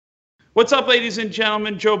What's up, ladies and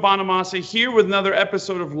gentlemen? Joe Bonamassa here with another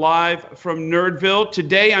episode of Live from Nerdville.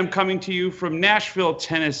 Today, I'm coming to you from Nashville,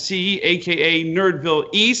 Tennessee, aka Nerdville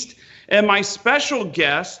East, and my special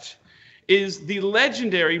guest is the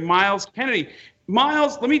legendary Myles Kennedy.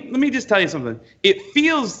 Myles, let me just tell you something. It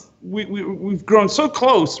feels we've grown so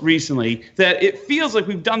close recently that it feels like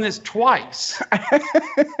we've done this twice.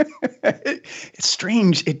 It's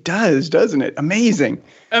strange. It does, doesn't it? Amazing.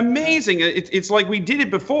 It's like we did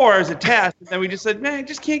it before as a test, and then we just said, man, I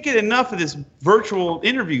just can't get enough of this virtual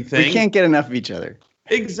interview thing. We can't get enough of each other.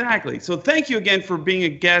 Exactly. So thank you again for being a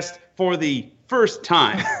guest for the first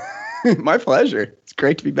time. My pleasure. It's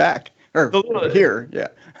great to be back. Or here, yeah.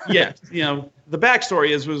 Yes, the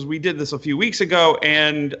backstory was we did this a few weeks ago,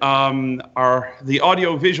 and the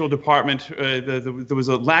audio visual department there was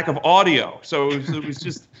a lack of audio, so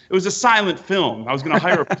it was a silent film. I was going to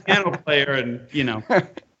hire a piano player and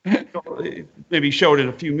maybe show it in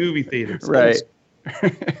a few movie theaters. Right.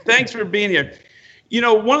 Thanks for being here.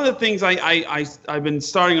 One of the things I've been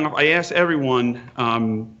starting off. I asked everyone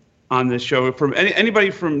on this show, from anybody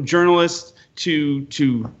from journalists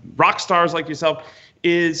to rock stars like yourself,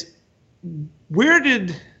 is where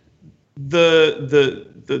did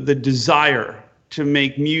the desire to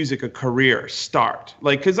make music a career start?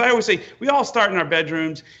 Like, because I always say we all start in our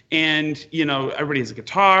bedrooms, and everybody has a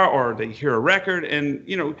guitar or they hear a record, and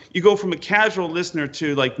you go from a casual listener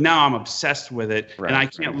to like, now I'm obsessed with it, and I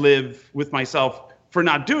can't live with myself for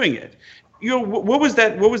not doing it. What was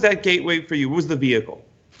that gateway for you? What was the vehicle?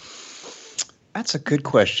 That's a good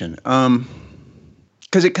question.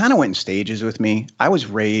 Because it kind of went in stages with me. I was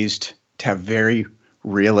raised to have very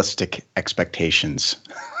realistic expectations.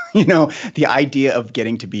 The idea of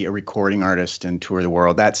getting to be a recording artist and tour the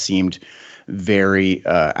world, that seemed very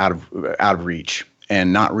out of reach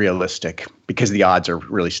and not realistic, because the odds are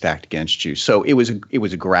really stacked against you. So it was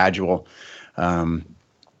a gradual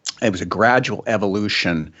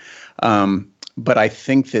evolution. But I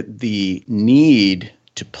think that the need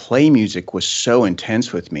to play music was so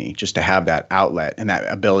intense with me, just to have that outlet and that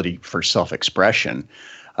ability for self-expression.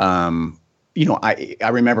 I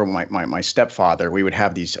remember my stepfather, we would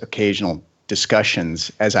have these occasional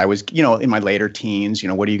discussions as I was, in my later teens,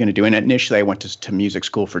 what are you going to do? And initially I went to music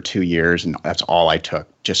school for 2 years, and that's all I took.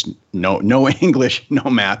 Just no English, no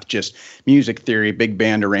math, just music theory, big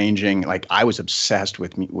band arranging. Like, I was obsessed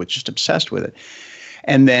with it.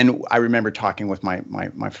 And then I remember talking with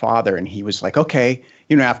my father, and he was like, okay,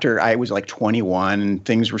 after I was like 21 and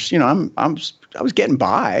things were, I was getting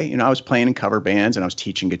by, I was playing in cover bands and I was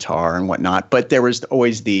teaching guitar and whatnot, but there was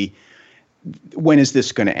always the, when is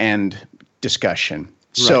this going to end discussion? Right.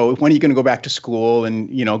 So when are you going to go back to school and,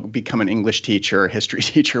 become an English teacher, a history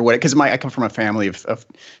teacher, because I come from a family of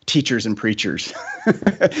teachers and preachers.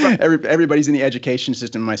 Right. Everybody's in the education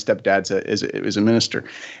system. My stepdad is a minister.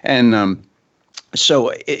 And,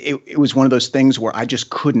 so it was one of those things where I just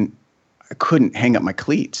couldn't hang up my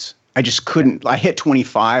cleats. I just couldn't. I hit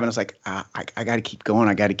 25 and I was like, I got to keep going.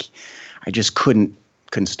 I just couldn't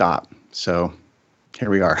stop. So here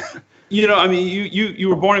we are. You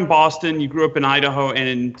were born in Boston. You grew up in Idaho and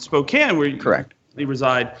in Spokane, where correct. You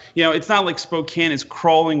reside. It's not like Spokane is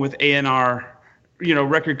crawling with A&R,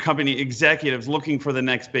 record company executives looking for the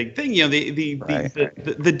next big thing.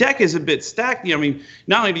 The deck is a bit stacked.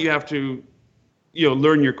 Not only do you have to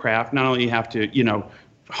learn your craft, not only you have to,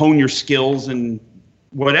 hone your skills and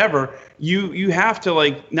whatever, you have to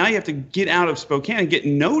now you have to get out of Spokane and get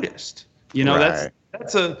noticed. Right.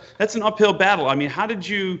 That's an uphill battle. How did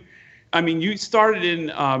you, you started in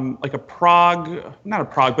like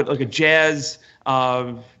a jazz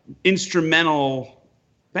instrumental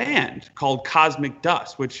band called Cosmic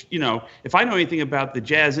Dust, which, if I know anything about the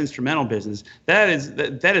jazz instrumental business, that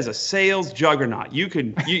is a sales juggernaut. You're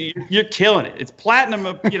killing it. It's platinum,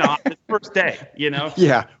 on the first day,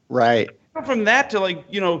 Yeah, right. From that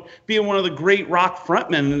to being one of the great rock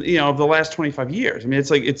frontmen, of the last 25 years.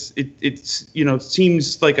 It's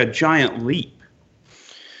seems like a giant leap.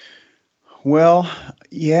 Well,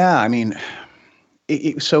 yeah,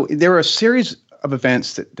 so there were a series of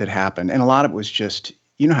events that happened, and a lot of it was just,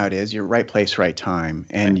 you know how it is, you're right place, right time.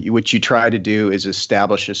 And what you try to do is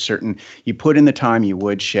establish you put in the time you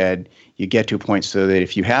would shed, you get to a point so that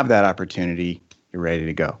if you have that opportunity, you're ready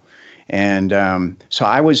to go. And so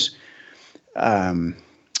I was, to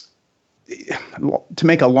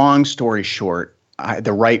make a long story short,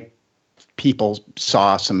 the right people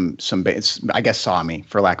saw saw me,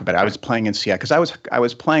 for lack of a better. I was playing in Seattle because I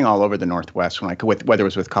was playing all over the Northwest whether it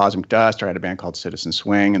was with Cosmic Dust, or I had a band called Citizen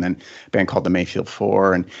Swing, and then a band called the Mayfield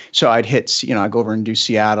Four. And so I'd go over and do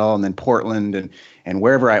Seattle and then Portland, and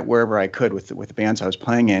wherever I could with the bands I was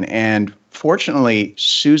playing in. And fortunately,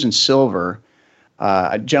 Susan Silver,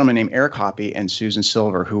 a gentleman named Eric Hoppy and Susan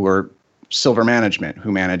Silver, who were Silver Management,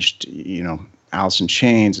 who managed, Alice in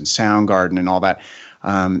Chains and Soundgarden and all that,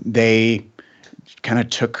 they kind of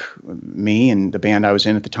took me and the band I was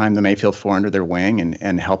in at the time, the Mayfield Four, under their wing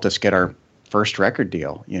and helped us get our first record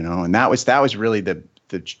deal, and that was really the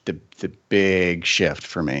big shift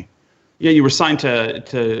for me. Yeah, you were signed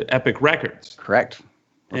to Epic Records. Correct.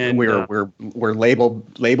 And we're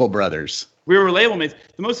label brothers. We were label mates.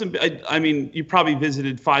 I mean, you probably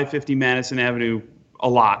visited 550 Madison Avenue a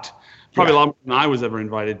lot. Probably a lot more than I was ever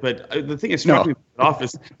invited. But the thing that struck me in the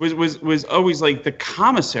office was always like the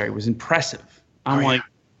commissary was impressive. I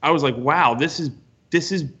was like, wow, this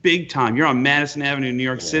is big time. You're on Madison Avenue, New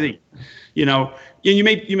York City. And you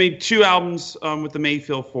made 2 albums with the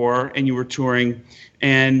Mayfield Four, and you were touring.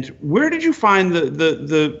 And where did you find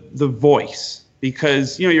the voice?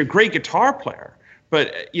 Because you're a great guitar player,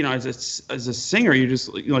 but as a singer, you're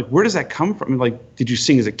just like, where does that come from? Like, did you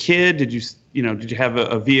sing as a kid? Did you have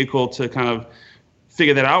a vehicle to kind of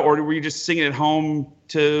figure that out, or were you just singing at home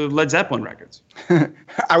to Led Zeppelin records?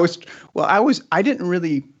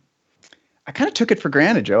 I kind of took it for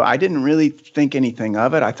granted, Joe. I didn't really think anything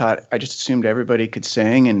of it. I just assumed everybody could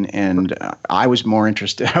sing, and I was more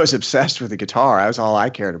interested. I was obsessed with the guitar. That was all I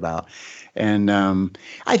cared about. And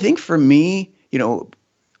I think for me,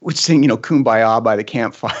 would sing, Kumbaya by the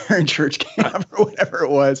campfire in church camp or whatever it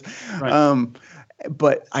was. Right.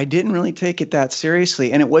 But I didn't really take it that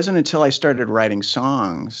seriously. And it wasn't until I started writing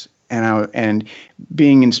songs and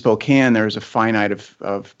being in Spokane, there was a finite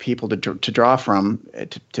of people to draw from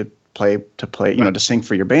to play, to sing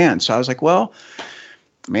for your band. So I was like, well,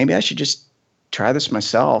 maybe I should just try this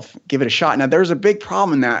myself, give it a shot. Now there's a big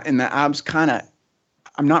problem in that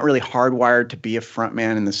I'm not really hardwired to be a front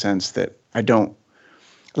man, in the sense that I don't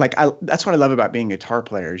that's what I love about being a guitar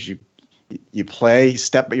player is you play,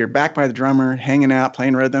 but you're back by the drummer, hanging out,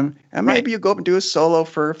 playing rhythm, and maybe you go up and do a solo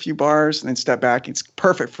for a few bars and then step back. It's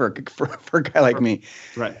perfect for a guy like me.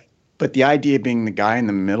 Right. But the idea of being the guy in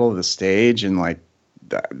the middle of the stage and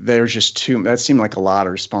there's just that seemed like a lot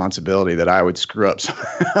of responsibility that I would screw up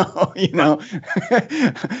somehow,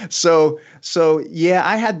 So yeah,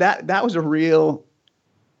 I had that. That was a real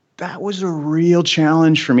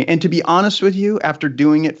challenge for me. And to be honest with you, after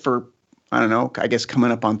doing it for, I don't know, I guess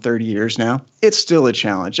coming up on 30 years now, it's still a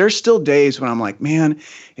challenge. There's still days when I'm like, man,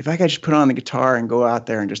 if I could just put on the guitar and go out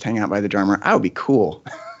there and just hang out by the drummer, I would be cool.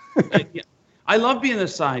 I love being the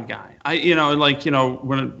side guy. When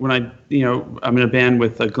I'm in a band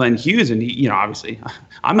with Glenn Hughes, and he, obviously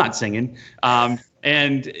I'm not singing. And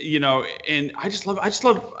I just love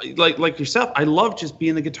like yourself. I love just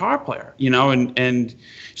being the guitar player, and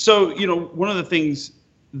so, one of the things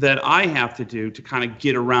that I have to do to kind of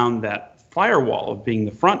get around that firewall of being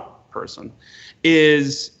the front person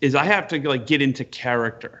is I have to get into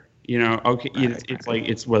character.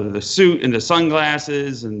 It's whether the suit and the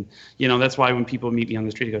sunglasses, and that's why when people meet me on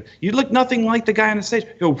the street, they go, "You look nothing like the guy on the stage."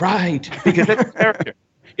 I go, right, because that's character.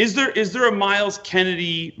 Is there a Myles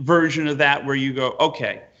Kennedy version of that where you go,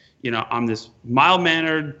 okay, I'm this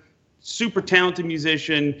mild-mannered, super talented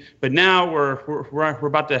musician, but now we're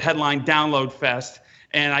about to headline Download Fest,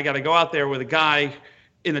 and I got to go out there with a guy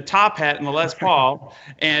in a top hat and the Les Paul,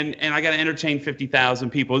 and I got to entertain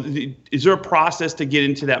 50,000 people. Is there a process to get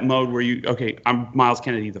into that mode where I'm Myles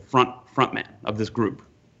Kennedy, the front man of this group?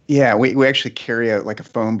 Yeah, we actually carry a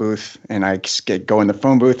phone booth, and I go in the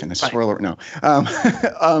phone booth and swirl. No,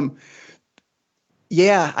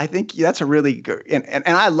 yeah, I think that's a really good, and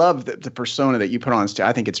I love the persona that you put on stage.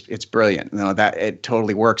 I think it's brilliant. That it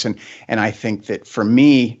totally works, and I think that for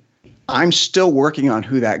me, I'm still working on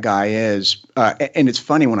who that guy is. And it's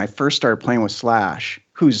funny, when I first started playing with Slash,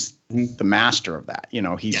 who's the master of that.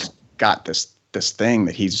 He's got this thing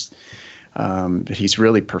that he's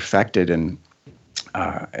really perfected, and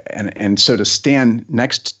so to stand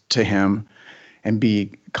next to him and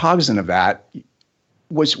be cognizant of that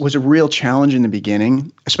was a real challenge in the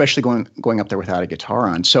beginning, especially going up there without a guitar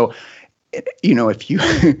on. So, if you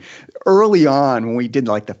early on, when we did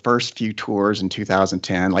the first few tours in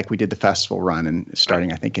 2010, we did the festival run, and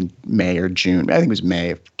starting I think in May or June, I think it was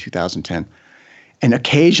May of 2010. And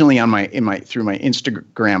occasionally through my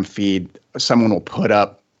Instagram feed, someone will put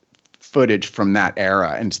up footage from that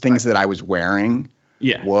era and things that I was wearing.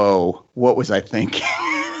 Yeah. Whoa, what was I thinking?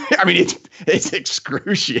 I mean, it's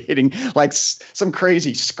excruciating. Some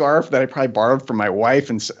crazy scarf that I probably borrowed from my wife,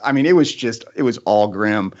 and it was all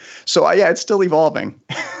grim. So it's still evolving.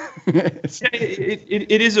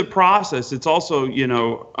 It is a process. It's also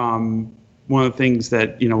one of the things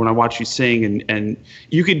that, when I watch you sing and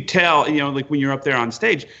you could tell, like when you're up there on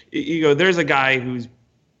stage, you go, there's a guy who's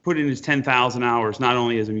put in his 10,000 hours, not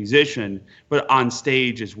only as a musician, but on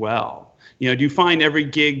stage as well. Do you find every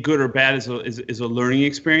gig, good or bad, is a learning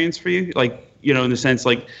experience for you? Like, in the sense,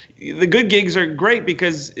 like, the good gigs are great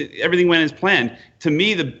because everything went as planned. To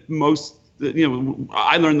me,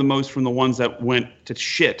 I learned the most from the ones that went to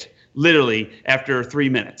shit, literally, after 3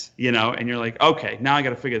 minutes, and you're like, okay, now I got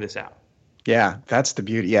to figure this out. Yeah, that's the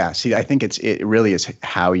beauty. Yeah, see, I think it really is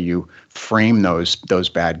how you frame those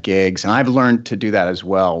bad gigs, and I've learned to do that as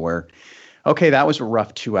well. Where, okay, that was a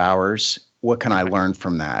rough 2 hours. What can I learn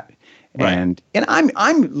from that? Right. And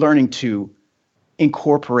I'm learning to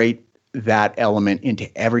incorporate that element into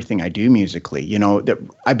everything I do musically. That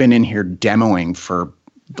I've been in here demoing for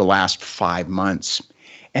the last 5 months.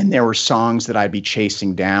 And there were songs that I'd be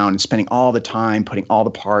chasing down and spending all the time putting all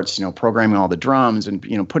the parts, programming all the drums and,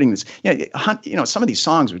 putting this, some of these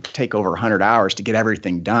songs would take over 100 hours to get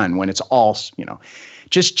everything done when it's all,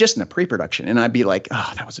 just in the pre-production. And I'd be like,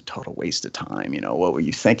 oh, that was a total waste of time. What were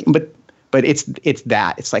you thinking? But it's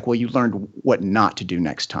that. It's like, well, you learned what not to do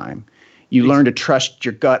next time. You learn to trust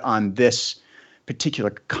your gut on this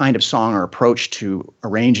particular kind of song or approach to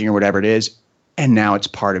arranging or whatever it is. And now it's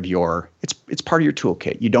part of your it's part of your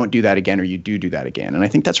toolkit. You don't do that again, or you do that again. And I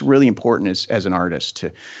think that's really important as an artist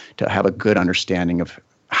to have a good understanding of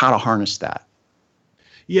how to harness that.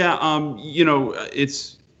 Yeah,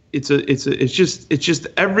 it's just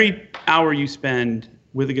every hour you spend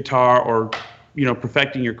with a guitar or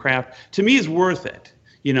perfecting your craft, to me, is worth it.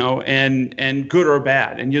 And good or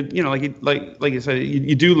bad. And like you said,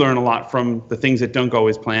 you do learn a lot from the things that don't go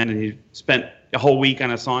as planned. And you spent a whole week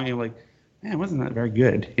on a song, and you're like, man, wasn't that very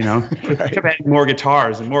good? Right. Kept adding more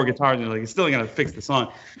guitars, and you're like, it's still gonna fix the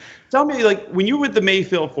song. Tell me, like, when you were with the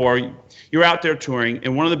Mayfield 4, you were out there touring,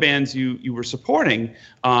 and one of the bands you were supporting,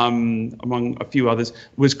 among a few others,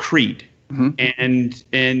 was Creed. Mm-hmm.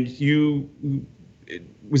 And you,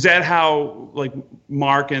 was that how, like,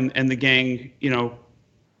 Mark and the gang,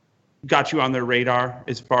 got you on their radar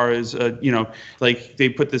as far as, like, they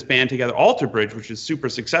put this band together, Alter Bridge, which is super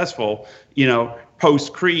successful,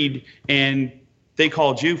 post Creed, and they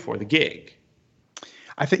called you for the gig?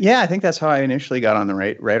 I think that's how I initially got on the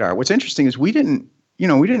radar. What's interesting is we didn't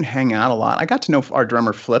hang out a lot. I got to know our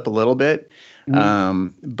drummer Flip a little bit,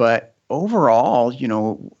 but overall,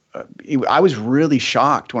 I was really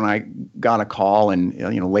shocked when I got a call in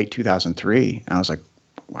late 2003, and I was like,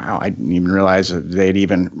 wow, I didn't even realize that they'd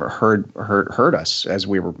even heard us as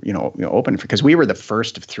we were, open, because we were the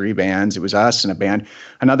first of 3 bands. It was us and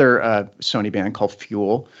another Sony band called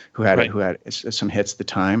Fuel, who had some hits at the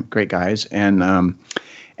time. Great guys, and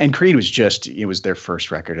Creed was their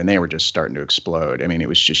first record, and they were just starting to explode. I mean, it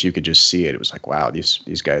was just, you could just see it. It was like, wow,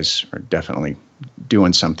 these guys are definitely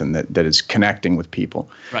doing something that is connecting with people.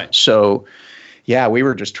 Right. So, yeah, we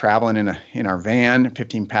were just traveling in our van,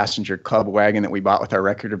 15-passenger club wagon that we bought with our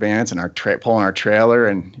record bands, and our pulling our trailer,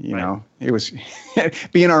 and it was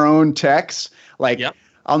being our own techs. Like, yep.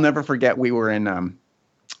 I'll never forget, we were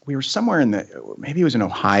somewhere maybe it was in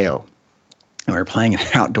Ohio, and we were playing in an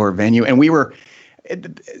outdoor venue, and we were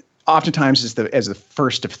oftentimes as the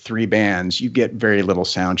first of 3 bands, you get very little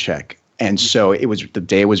sound check, and so the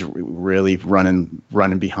day was really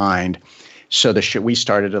running behind. So we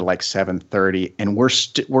started at like 7:30, and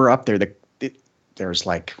we're up there. There's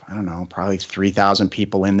like, I don't know, probably 3,000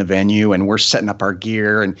 people in the venue, and we're setting up our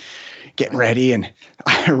gear and getting ready. And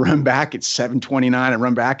I run back at 7:29. I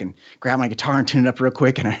run back and grab my guitar and tune it up real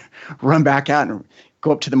quick, and I run back out and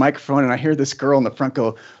go up to the microphone, and I hear this girl in the front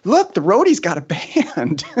go, "Look, the roadie's got a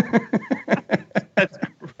band." That's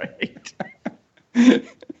great.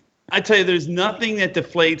 I tell you, there's nothing that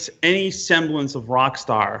deflates any semblance of rock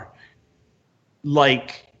star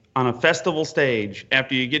like on a festival stage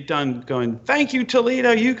after you get done going, "Thank you,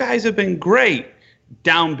 Toledo, you guys have been great."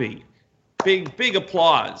 Downbeat, big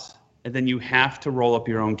applause, and then you have to roll up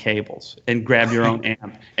your own cables and grab your own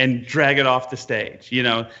amp and drag it off the stage.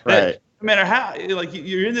 Right. No matter how, like,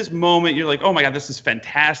 you're in this moment, you're like, "Oh my God, this is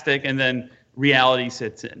fantastic," and then reality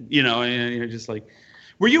sits in, and you're just like,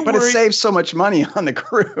 were you worried? But it saves so much money on the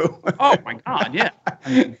crew. Oh my God, yeah. I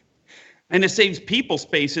mean, and it saves people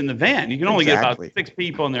space in the van. You can only get about 6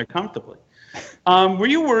 people in there comfortably. Were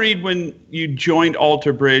you worried when you joined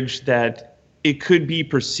Alter Bridge that it could be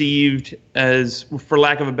perceived as, for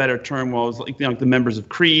lack of a better term, as like, the members of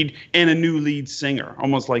Creed and a new lead singer,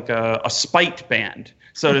 almost like a spite band,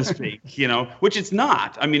 so to speak, which it's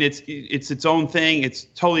not. I mean, it's its own thing. It's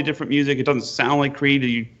totally different music. It doesn't sound like Creed.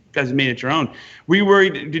 You guys have made it your own. Were you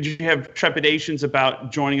worried? Did you have trepidations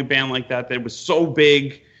about joining a band like that was so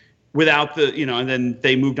big without the, and then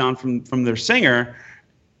they moved on from their singer,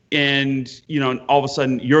 and all of a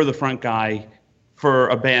sudden you're the front guy for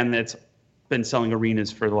a band that's been selling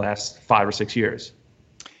arenas for the last 5 or 6 years.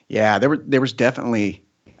 Yeah, there was definitely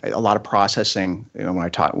a lot of processing. When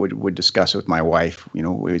I would discuss it with my wife,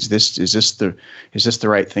 is this the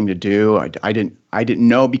right thing to do? I didn't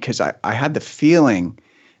know, because I had the feeling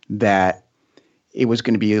that it was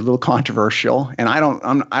going to be a little controversial, and I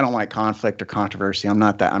don't like conflict or controversy.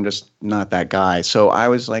 I'm just not that guy. So I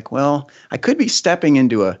was like, well, I could be stepping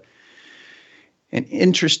into an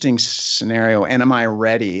interesting scenario, and am I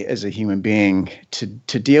ready as a human being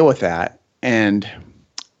to deal with that? And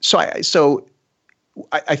so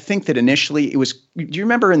I think that initially it was. Do you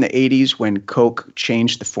remember in the '80s when Coke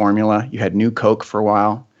changed the formula? You had New Coke for a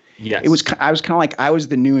while. Yes. I was kind of like, I was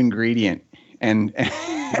the new ingredient, and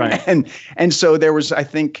right. and so there was, I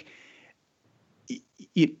think,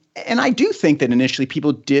 and I do think that initially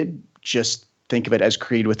people did just think of it as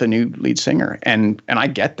Creed with a new lead singer, and I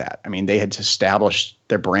get that. I mean, they had established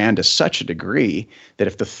their brand to such a degree that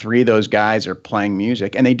if the three of those guys are playing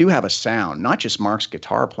music, and they do have a sound, not just Mark's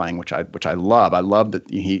guitar playing, which I love. I love that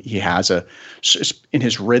he has in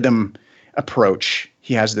his rhythm approach,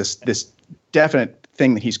 he has this definite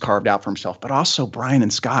thing that he's carved out for himself, but also Brian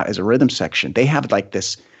and Scott as a rhythm section, they have like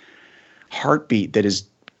this heartbeat that is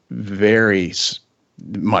very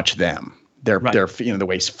much them. They're the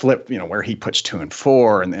way he's flipped, where he puts 2 and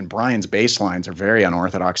 4, and Brian's bass lines are very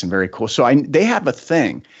unorthodox and very cool. So they have a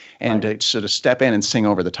thing, and to sort of step in and sing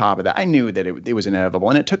over the top of that, I knew that it was inevitable,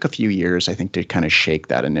 and it took a few years, I think, to kind of shake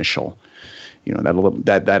that initial,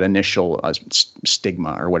 that initial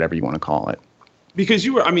stigma, or whatever you want to call it. Because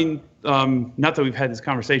you were, not that we've had this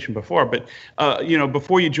conversation before, but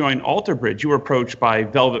before you joined Alter Bridge, you were approached by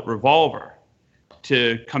Velvet Revolver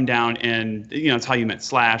to come down, and it's how you met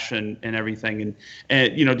Slash and everything,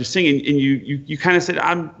 and to sing, and you kind of said,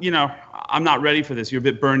 I'm not ready for this. You're a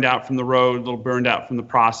bit burned out from the road, a little burned out from the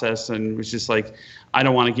process, and it was just like, I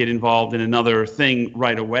don't want to get involved in another thing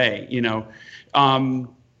right away. How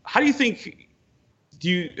do you think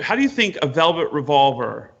a Velvet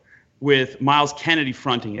Revolver with Miles Kennedy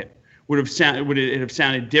fronting it would it have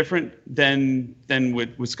sounded different than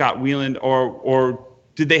with Scott Weiland, or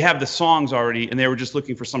did they have the songs already and they were just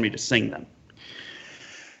looking for somebody to sing them?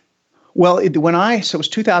 Well, it was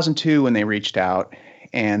 2002 when they reached out,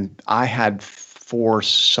 and I had 4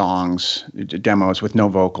 songs, demos with no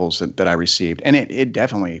vocals that I received, and it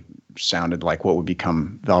definitely sounded like what would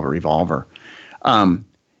become Velvet Revolver.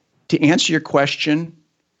 To answer your question,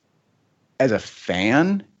 as a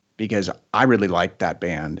fan, because I really liked that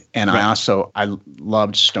band, and right. I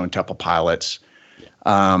loved Stone Temple Pilots,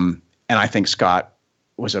 and I think Scott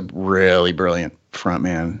was a really brilliant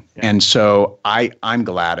frontman, and so I'm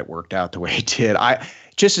glad it worked out the way it did. I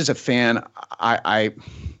just, as a fan,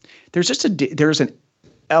 there's an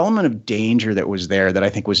element of danger that was there that I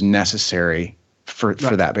think was necessary for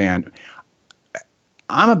that band.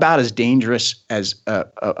 I'm about as dangerous as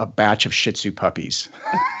a batch of Shih Tzu puppies.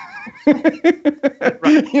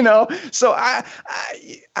 Right. So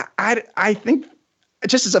I think,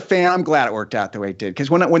 just as a fan, I'm glad it worked out the way it did. Because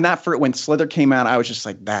when Slither came out, I was just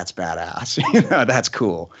like, that's badass. That's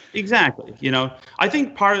cool. Exactly. I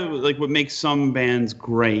think part of what makes some bands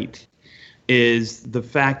great is the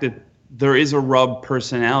fact that there is a rub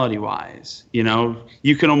personality-wise.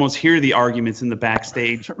 You can almost hear the arguments in the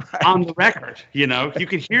backstage right. on the record. You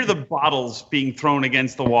can hear the bottles being thrown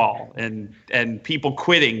against the wall and people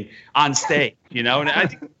quitting on stage. And I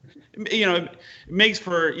think it makes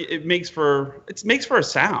for a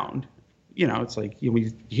sound. It's like when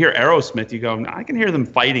you hear Aerosmith, you go, I can hear them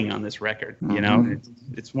fighting on this record.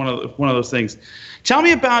 Mm-hmm. It's one of those things. Tell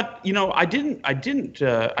me about I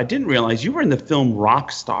didn't realize you were in the film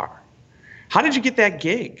Rockstar. How did you get that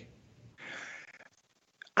gig?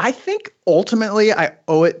 I think ultimately I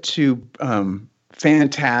owe it to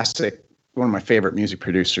fantastic, one of my favorite music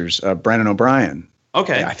producers, Brendan O'Brien.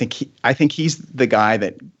 Okay. Yeah, I think he's the guy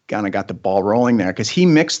that kind of got the ball rolling there, because he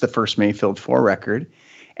mixed the first Mayfield 4 record,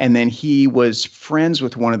 and then he was friends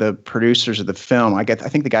with one of the producers of the film. I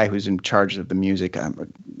think the guy who's in charge of the music.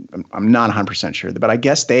 I'm not 100% sure, but I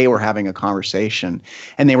guess they were having a conversation,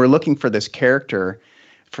 and they were looking for this character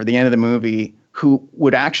for the end of the movie who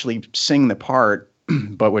would actually sing the part,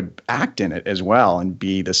 but would act in it as well and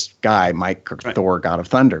be this guy, Mike Thor, God of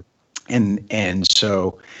Thunder. And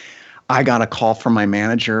so I got a call from my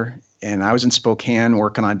manager, and I was in Spokane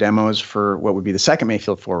working on demos for what would be the second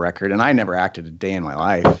Mayfield 4 record, and I never acted a day in my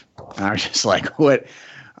life. And I was just like, what?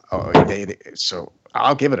 Oh, so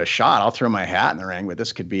I'll give it a shot. I'll throw my hat in the ring, but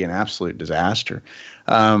this could be an absolute disaster.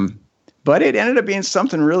 but it ended up being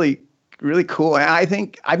something really, really cool. And I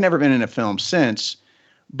think I've never been in a film since,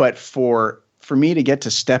 but for me to get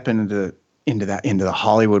to step into the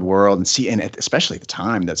Hollywood world and see, and especially at the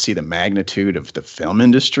time, that see the magnitude of the film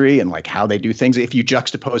industry and like how they do things. If you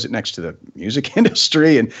juxtapose it next to the music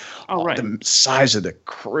industry and the size of the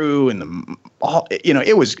crew and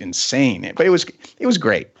it was insane. But it was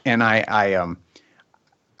great. And I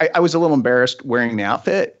was a little embarrassed wearing the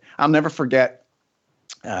outfit. I'll never forget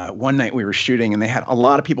one night we were shooting and they had a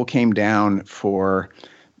lot of people came down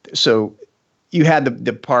so you had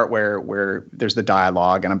the part where there's the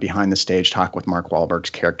dialogue and I'm behind the stage talking with Mark Wahlberg's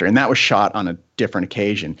character, and that was shot on a different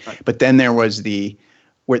occasion. Right. But then there was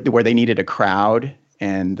where they needed a crowd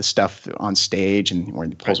and the stuff on stage and where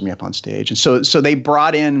he pulls me up on stage. And so they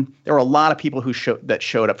brought in, there were a lot of people that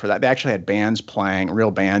showed up for that. They actually had bands playing,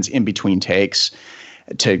 real bands in between takes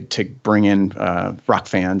to bring in rock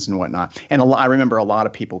fans and whatnot. And I remember a lot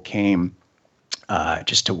of people came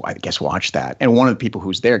just to, I guess, watch that. And one of the people who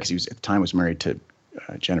was there, because he was at the time was married to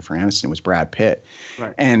Jennifer Aniston, was Brad Pitt.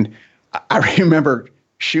 Right. And I remember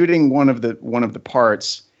shooting one of the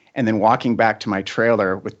parts and then walking back to my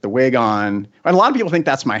trailer with the wig on. And a lot of people think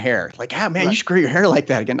that's my hair. Like, man, right. You should grow your hair like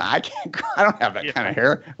that again. I don't have that kind of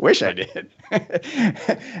hair. I wish I did.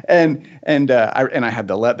 and I had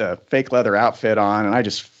the fake leather outfit on, and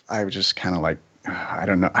I was just kind of like, I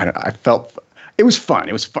don't know. I felt. It was fun.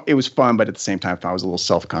 It was fun, but at the same time, I was a little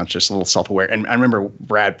self-conscious, a little self-aware. And I remember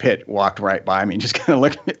Brad Pitt walked right by me and just kind of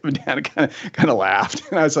looked at me down and kind of laughed.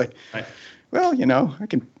 And I was like, well, I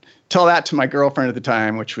can tell that to my girlfriend at the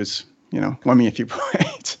time, which was, won me a few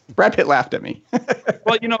points. Brad Pitt laughed at me.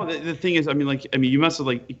 Well, the thing is, you must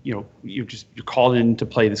have you're called in to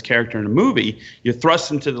play this character in a movie. You're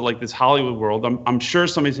thrust into this Hollywood world. I'm sure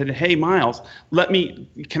somebody said, "Hey, Miles,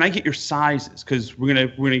 can I get your sizes? Because we're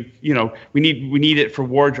gonna, we need it for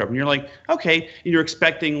wardrobe." And you're like, "Okay," and you're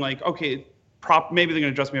expecting okay. Maybe they're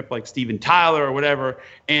going to dress me up like Steven Tyler or whatever.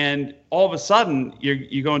 And all of a sudden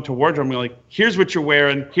you go into wardrobe and you're like, here's what you're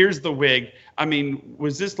wearing. Here's the wig. I mean,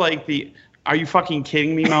 was this like the, are you fucking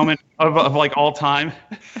kidding me moment of all time?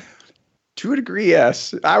 To a degree,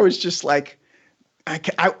 yes. I was just like, I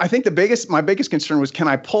think my biggest concern was, can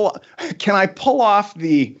I pull off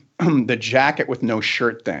the jacket with no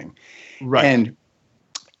shirt thing? Right. And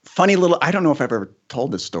funny little, I don't know if I've ever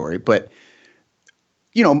told this story, but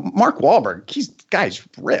Mark Wahlberg, guy's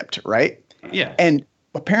ripped, right? Yeah. And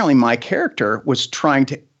apparently my character was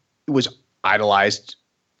idolized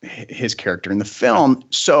his character in the film.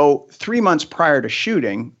 So 3 months prior to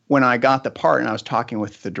shooting, when I got the part and I was talking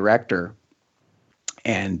with the director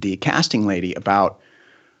and the casting lady about,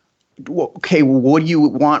 okay, well, what do you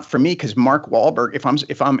want from me? Because Mark Wahlberg,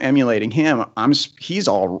 if I'm emulating him,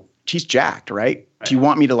 he's jacked, right? Do you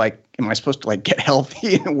want me to am I supposed to get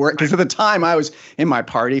healthy and work? Because at the time I was in my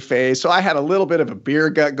party phase. So I had a little bit of a beer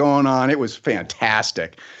gut going on. It was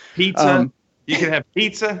fantastic. Pizza. You could have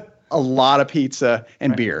pizza. A lot of pizza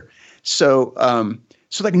and beer. So,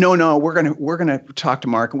 no, we're going to talk to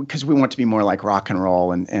Mark because we want to be more like rock and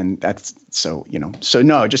roll. And that's so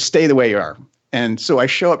no, just stay the way you are. And so I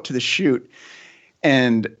show up to the shoot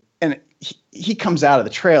and he comes out of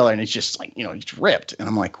the trailer and he's just he's ripped. And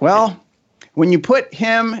I'm like, well, when you put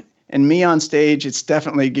him and me on stage, it's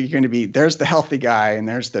definitely going to be, there's the healthy guy and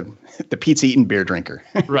there's the pizza eating beer drinker.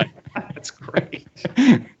 Right. That's great.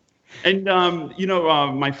 And,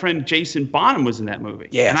 my friend Jason Bonham was in that movie.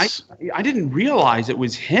 Yes. And I didn't realize it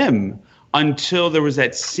was him until there was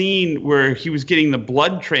that scene where he was getting the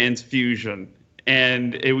blood transfusion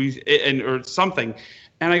or something.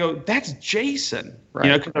 And I go, that's Jason,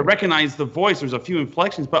 right. Because I recognized the voice. There's a few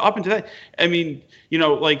inflections, but up until that,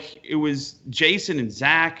 it was Jason and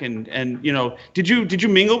Zach and did you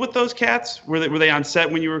mingle with those cats? Were they on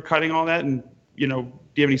set when you were cutting all that? And, do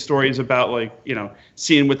you have any stories about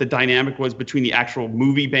seeing what the dynamic was between the actual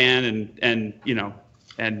movie band and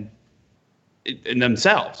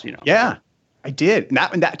themselves, Yeah, I did.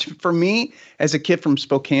 And that for me as a kid from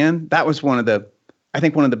Spokane, that was one of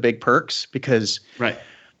the big perks because right.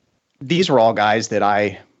 These were all guys that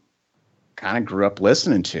I kind of grew up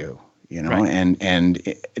listening to, right. and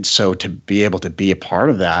so to be able to be a part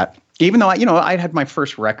of that, even though I had my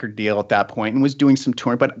first record deal at that point and was doing some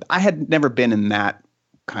touring, but I had never been in that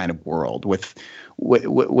kind of world with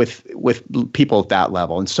people at that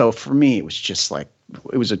level. And so for me, it was just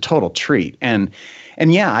it was a total treat. And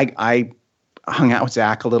yeah, I hung out with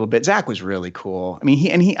Zach a little bit. Zach was really cool. I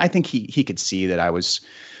mean, I think he could see that I was,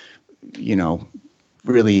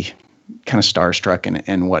 really kind of starstruck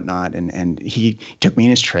and whatnot. And he took me in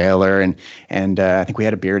his trailer and I think we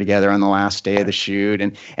had a beer together on the last day of the shoot.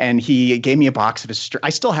 And he gave me a box of his I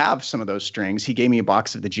still have some of those strings. He gave me a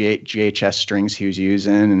box of the GHS strings he was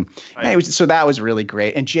using. And so that was really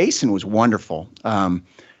great. And Jason was wonderful.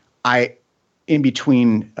 In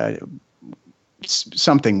between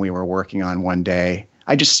something we were working on one day,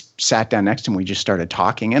 I just sat down next to him. We just started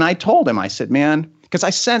talking. And I told him, I said, man, because I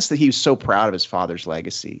sensed that he was so proud of his father's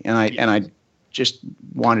legacy. And I just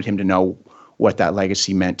wanted him to know what that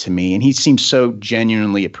legacy meant to me. And he seemed so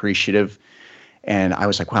genuinely appreciative. And I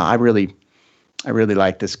was like, wow, I really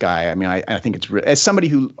like this guy. I mean, I think it's as somebody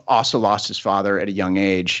who also lost his father at a young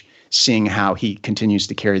age, seeing how he continues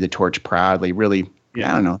to carry the torch proudly, really,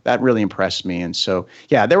 I don't know, that really impressed me. And so,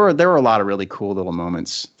 yeah, there were a lot of really cool little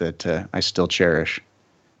moments that I still cherish.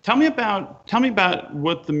 Tell me about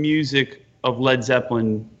what the music of Led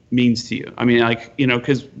Zeppelin means to you. I mean, like, you know,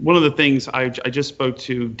 because one of the things I just spoke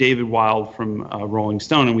to David Wild from Rolling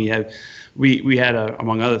Stone, and we had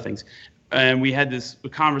among other things, and we had this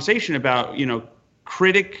conversation about, you know,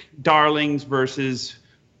 critic darlings versus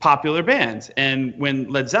popular bands. And when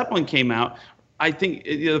Led Zeppelin came out, I think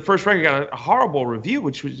the first record got a horrible review,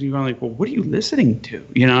 which was, you're like, well, what are you listening to?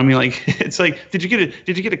 You know, I mean, like, it's like, did you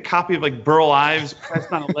get a copy of like Burl Ives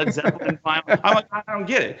pressed on a Led Zeppelin vinyl? I'm like, I don't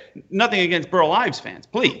get it. Nothing against Burl Ives fans,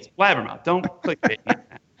 please, blabbermouth, don't click it.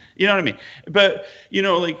 You know what I mean? But you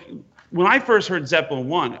know, like when I first heard Zeppelin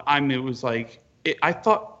 1, I mean, it was like I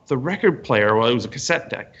thought the record player, well, it was a cassette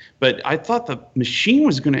deck, but I thought the machine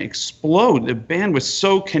was going to explode. The band was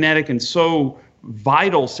so kinetic and so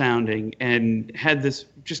vital sounding and had this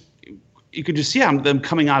just, you could just see them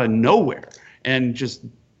coming out of nowhere and just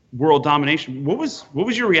world domination. What was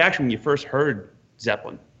your reaction when you first heard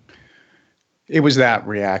Zeppelin? It was that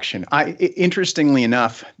reaction. Interestingly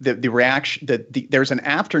enough, the reaction there's an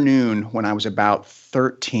afternoon when I was about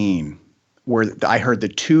 13 where I heard the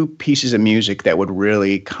two pieces of music that would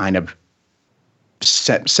really kind of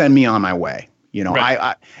send me on my way. You know, right.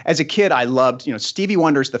 I as a kid, I loved, you know, Stevie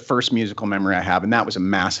Wonder's the first musical memory I have, and that was a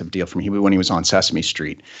massive deal for me when he was on Sesame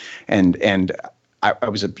Street. And I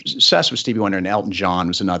was obsessed with Stevie Wonder, and Elton John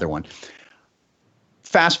was another one.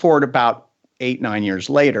 Fast forward about 8-9 years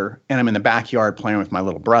later, and I'm in the backyard playing with my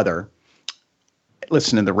little brother,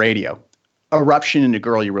 listening to the radio. Eruption into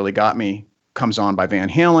Girl, You Really Got Me comes on by Van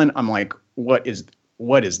Halen. I'm like, what is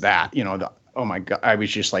that? You know, oh my God, I was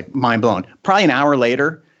just like mind blown. Probably an hour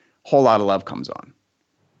later, Whole Lotta Love comes on.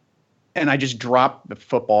 And I just dropped the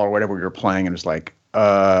football or whatever we were playing and was like, it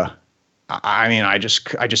was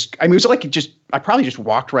like I probably just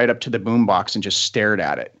walked right up to the boombox and just stared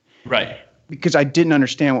at it. Right. Because I didn't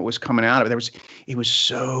understand what was coming out of it. It was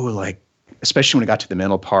so like, especially when it got to the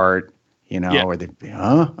middle part, you know, or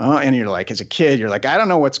and you're like, as a kid, you're like, I don't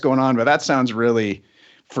know what's going on, but that sounds really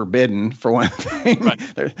forbidden for one thing. Right.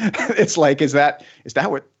 It's like, is that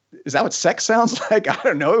what sex sounds like? I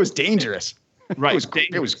don't know. It was dangerous. Right.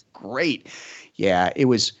 It was great. Yeah, it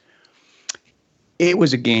was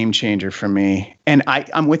a game changer for me. And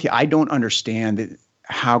I'm with you. I don't understand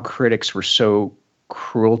how critics were so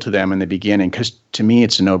cruel to them in the beginning, because to me,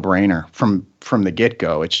 it's a no-brainer from the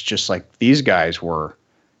get-go. It's just like these guys were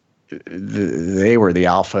the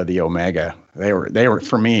alpha, the omega. They were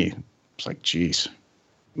for me. It's like, geez.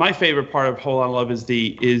 My favorite part of Whole Lotta Love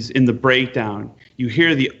is in the breakdown. You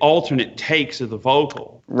hear the alternate takes of the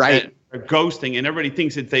vocal. Right. They're ghosting, and everybody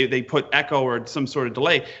thinks that they put echo or some sort of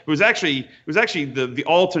delay. It was actually the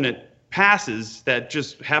alternate passes that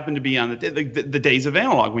just happened to be on the days of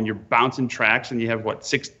analog, when you're bouncing tracks and you have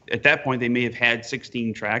at that point they may have had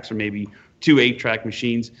 16 tracks or maybe 2 8-track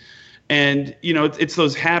machines. And you know, it's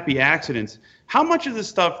those happy accidents. How much of the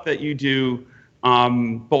stuff that you do,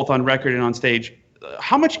 both on record and on stage,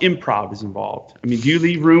 how much improv is involved? I mean, do you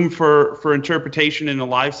leave room for interpretation in a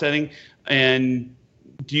live setting? And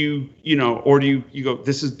do you go,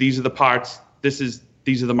 these are the parts,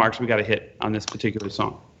 these are the marks we got to hit on this particular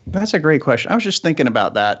song? That's a great question. I was just thinking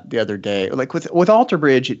about that the other day. Like with Alter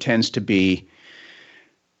Bridge, it tends to be,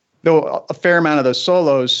 though a fair amount of those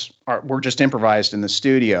solos were just improvised in the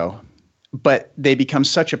studio, but they become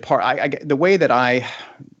such a part. The way that I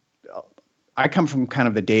come from kind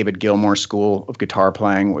of the David Gilmour school of guitar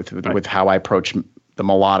playing with how I approach the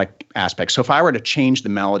melodic aspect. So if I were to change the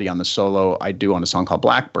melody on the solo I do on a song called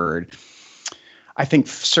Blackbird, I think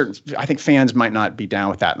fans might not be down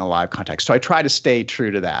with that in a live context. So I try to stay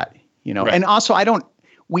true to that, you know. Right. And also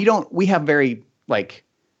we have very like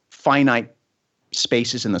finite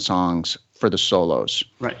spaces in the songs for the solos.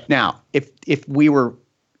 Right. Now, if we were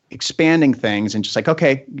expanding things and just like,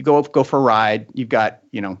 okay, you go for a ride. You've got,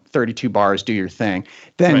 32 bars, do your thing.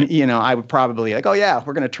 Then, Right. I would probably like, oh yeah,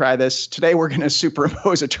 we're going to try this. Today we're going to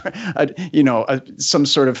superimpose some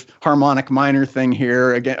sort of harmonic minor thing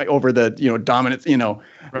here again over the, dominant,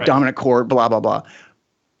 Right. dominant chord, blah, blah, blah.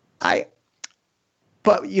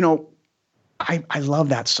 But I love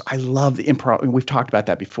that. I love the improv. We've talked about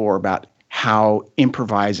that before, about how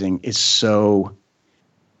improvising is so,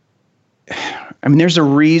 I mean, there's a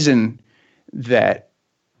reason that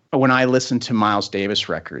when I listen to Miles Davis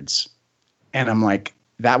records and I'm like,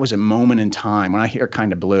 that was a moment in time when I hear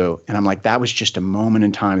Kind of Blue and I'm like, that was just a moment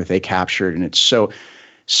in time that they captured. And it's so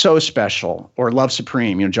special. Or Love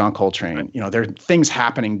Supreme, John Coltrane, there are things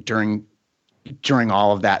happening during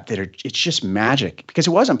all of that it's just magic because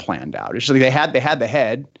it wasn't planned out. It's like they had the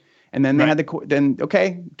head and then they had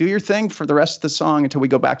okay, do your thing for the rest of the song until we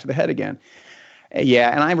go back to the head again. Yeah,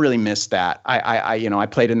 and I really missed that. I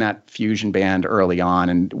played in that fusion band early on,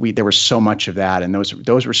 and there was so much of that, and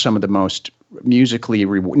those were some of the most musically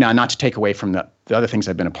now, not to take away from the other things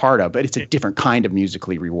I've been a part of, but it's a different kind of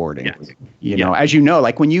musically rewarding. Yes. As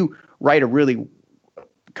like when you write a really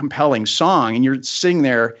compelling song and you're sitting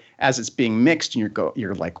there as it's being mixed, and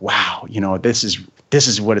you're like, wow, this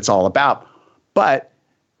is what it's all about. But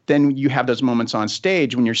then you have those moments on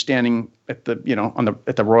stage when you're standing at the,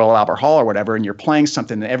 at the Royal Albert Hall or whatever, and you're playing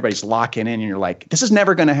something that everybody's locking in, and you're like, this is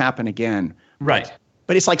never going to happen again. Right.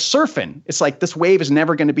 But it's like surfing. It's like, this wave is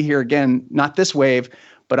never going to be here again. Not this wave,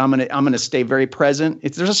 but I'm gonna stay very present.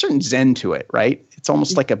 There's a certain zen to it, right? It's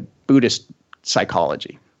almost like a Buddhist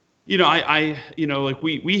psychology. Like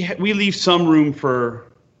we leave some room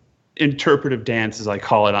for interpretive dance, as I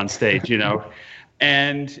call it, on stage,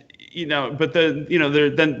 and. But then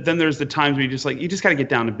there's the times where you just got to get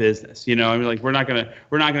down to business. I mean, like we're not gonna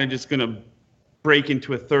break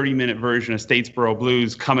into a 30-minute version of Statesboro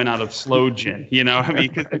Blues coming out of Slow Gin. I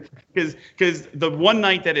mean, because the one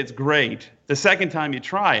night that it's great, the second time you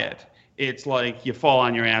try it, it's like you fall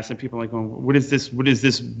on your ass and people are like, well, what is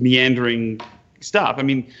this meandering stuff? I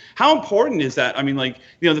mean, how important is that? I mean, like,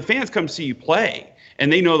 the fans come see you play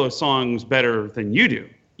and they know those songs better than you do.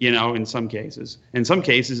 In some cases,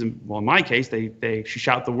 in my case, they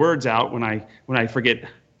shout the words out when I forget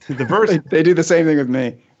the verse. They do the same thing with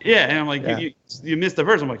me. Yeah, and I'm like, you missed the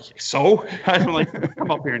verse. I'm like, so? I'm like, come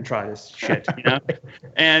up here and try this shit,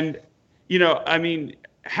 And I mean,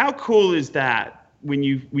 how cool is that when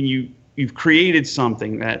you've created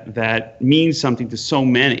something that means something to so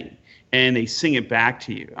many, and they sing it back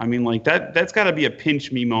to you. I mean, like that's got to be a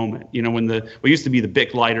pinch me moment, when what used to be the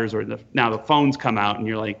Bic lighters or now the phones come out and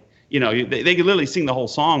you're like, they can literally sing the whole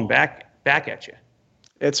song back at you.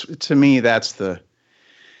 It's, to me, that's the,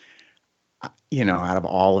 out of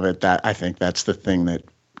all of it, that I think that's the thing that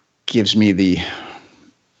gives me the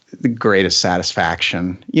greatest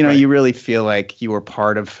satisfaction. Right. You really feel like you were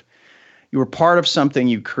part of something,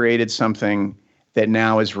 you created something that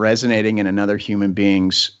now is resonating in another human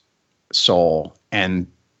being's soul. And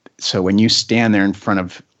so when you stand there in front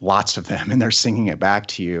of lots of them and they're singing it back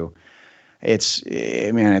to you, it's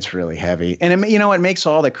really heavy. And it makes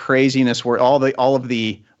all the craziness all of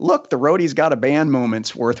the look, the roadie's got a band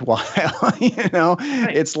moments worthwhile. Right.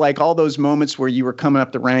 It's like all those moments where you were coming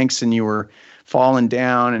up the ranks and you were falling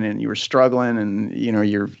down and you were struggling and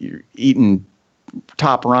you're eating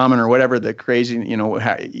top ramen or whatever the crazy,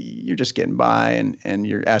 you're just getting by and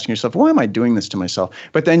you're asking yourself, why am I doing this to myself?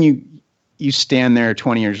 But then you stand there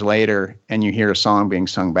 20 years later and you hear a song being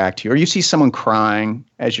sung back to you, or you see someone crying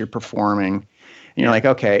as you're performing, and you're like,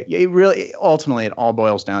 okay, ultimately it all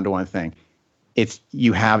boils down to one thing. It's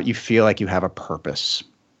you feel like you have a purpose.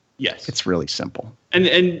 Yes. It's really simple. And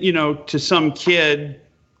to some kid,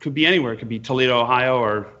 could be anywhere. It could be Toledo, Ohio,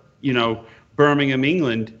 or, Birmingham,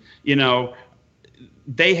 England,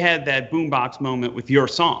 they had that boombox moment with your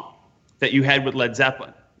song that you had with Led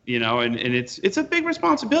Zeppelin. And it's a big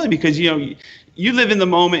responsibility because, you live in the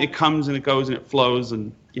moment, it comes and it goes and it flows.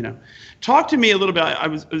 And, talk to me a little bit. I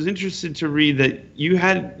was interested to read that you've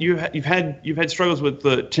had struggles with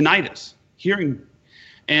the tinnitus, hearing.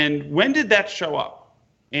 And when did that show up?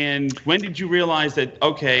 And when did you realize that,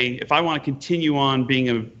 okay, if I want to continue on being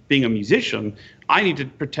a musician, I need to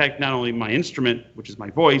protect not only my instrument, which is my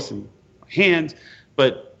voice and my hands,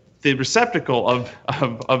 but the receptacle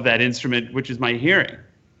of that instrument, which is my hearing?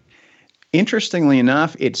 Interestingly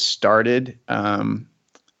enough, it started, I'll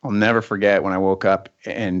never forget when I woke up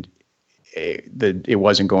and it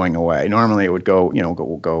wasn't going away. Normally it would go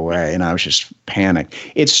away, and I was just panicked.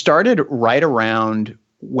 It started right around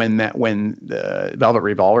when the Velvet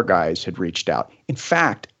Revolver guys had reached out. In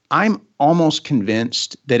fact, I'm almost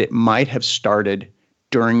convinced that it might have started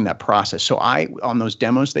during that process. So on those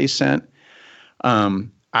demos they sent,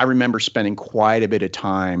 I remember spending quite a bit of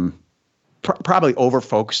time probably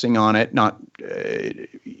over-focusing on it, not,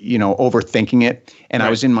 overthinking it. And right. I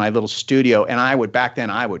was in my little studio, and back then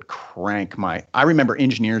I would crank I remember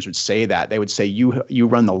engineers would say that. They would say, you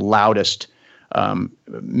run the loudest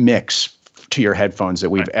mix to your headphones that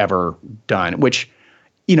we've ever done, which,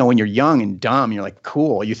 when you're young and dumb, you're like,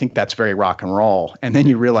 cool. You think that's very rock and roll. And then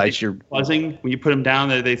you realize you're buzzing when you put them down,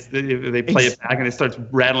 they play it back and it starts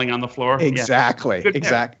rattling on the floor. Exactly.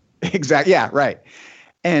 Yeah. Exactly. Yeah. Right.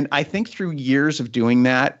 And I think through years of doing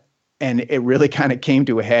that, and it really kind of came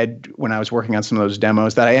to a head when I was working on some of those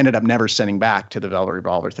demos that I ended up never sending back to the Velvet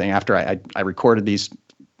Revolver thing. After I recorded these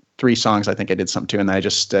 3 songs, I think I did something too, and I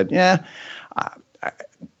just said,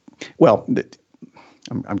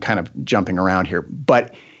 I'm kind of jumping around here,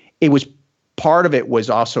 but part of it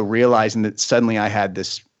was also realizing that suddenly I had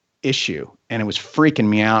this issue and it was freaking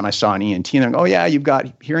me out. And I saw an ENT and I go, oh yeah, you've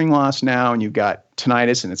got hearing loss now and you've got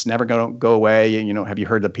tinnitus and it's never going to go away. Have you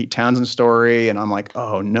heard the Pete Townsend story? And I'm like,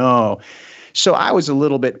 oh no. So I was a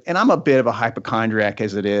little bit, and I'm a bit of a hypochondriac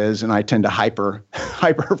as it is. And I tend to hyper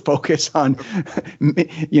focus on,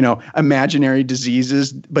 imaginary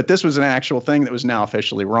diseases, but this was an actual thing that was now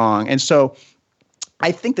officially wrong. And so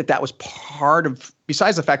I think that was part of,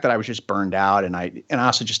 besides the fact that I was just burned out and I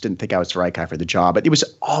also just didn't think I was the right guy for the job, but it was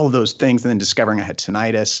all of those things. And then discovering I had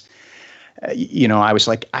tinnitus, I was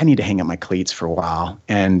like, I need to hang up my cleats for a while.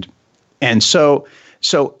 And so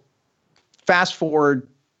fast forward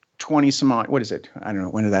 20 some odd, what is it? I don't know.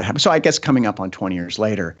 When did that happen? So I guess coming up on 20 years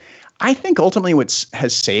later, I think ultimately what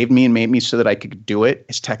has saved me and made me so that I could do it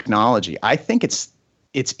is technology. I think it's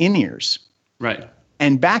in-ears. Right.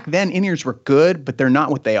 And back then, in-ears were good, but they're not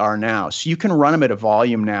what they are now. So you can run them at a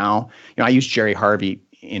volume now. I use Jerry Harvey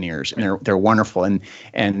in-ears, and they're wonderful.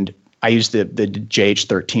 And I use the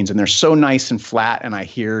JH13s, and they're so nice and flat, and I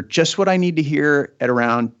hear just what I need to hear at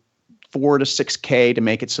around 4 to 6K to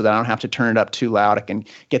make it so that I don't have to turn it up too loud. I can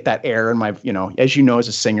get that air in my, as as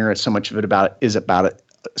a singer, so much of it is about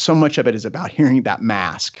hearing that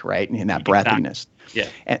mask, right, and that breathiness. Yeah.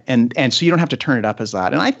 And so you don't have to turn it up as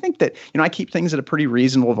loud. And I think that, I keep things at a pretty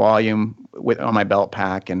reasonable volume on my belt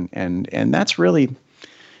pack, and that's really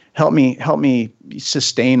helped me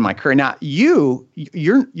sustain my career. Now you're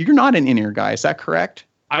not an in-ear guy, is that correct?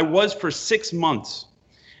 I was for 6 months,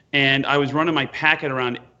 and I was running my pack at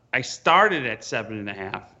around, I started at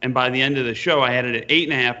 7.5, and by the end of the show I had it at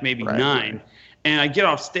 8.5, maybe 9. And I get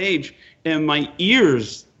off stage and my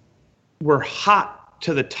ears were hot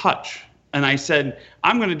to the touch. And I said,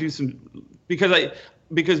 I'm going to do some, because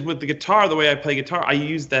with the guitar, the way I play guitar, I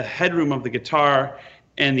use the headroom of the guitar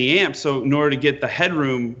and the amp. So in order to get the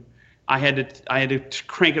headroom, I had to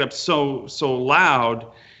crank it up so loud.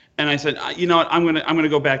 And I said, you know what, I'm gonna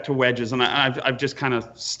go back to wedges. And I've just kind of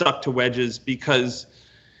stuck to wedges because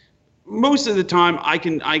most of the time I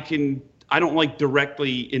don't like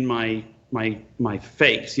directly in my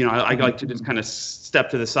face. I like to just kind of step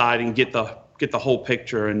to the side and get the whole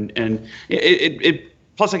picture, and it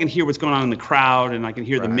plus I can hear what's going on in the crowd, and I can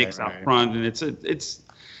hear the mix out front, and it's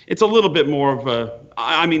a little bit more of a,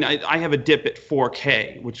 I have a dip at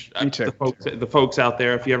 4K, which the folks out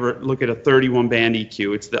there, if you ever look at a 31 band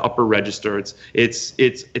EQ, it's the upper register,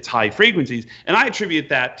 it's high frequencies, and I attribute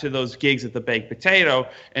that to those gigs at the Baked Potato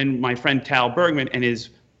and my friend Tal Bergman and his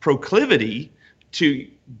proclivity to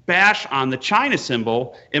bash on the China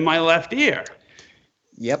cymbal in my left ear.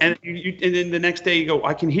 Yep. And and then the next day you go,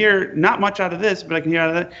 I can hear not much out of this, but I can hear out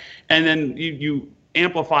of that. And then you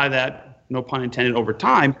amplify that, no pun intended, over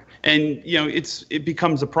time, and it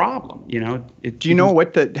becomes a problem. Do you know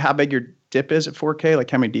how big your dip is at 4K?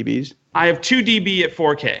 Like how many dBs? I have 2 dB at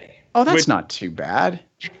 4K. Oh, that's not too bad.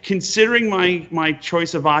 Considering my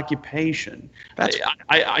choice of occupation,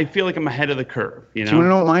 I feel like I'm ahead of the curve. Do you want to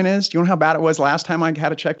know what mine is? Do you know how bad it was last time I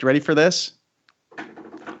had it checked? Ready for this?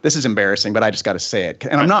 This is embarrassing, but I just got to say it.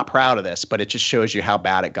 And I'm not proud of this, but it just shows you how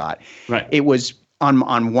bad it got. Right. It was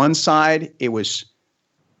on one side, it was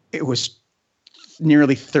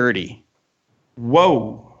nearly 30.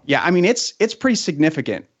 Whoa. Yeah, it's pretty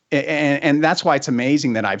significant. And that's why it's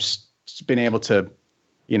amazing that I've been able to,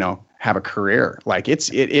 have a career. Like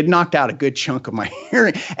it knocked out a good chunk of my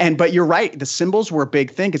hearing. But you're right, the cymbals were a big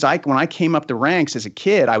thing, because when I came up the ranks as a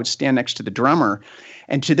kid, I would stand next to the drummer,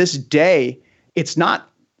 and to this day, it's not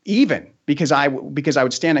even because I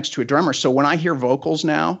would stand next to a drummer. So when I hear vocals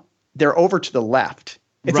now, they're over to the left.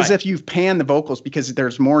 It's as if you've panned the vocals because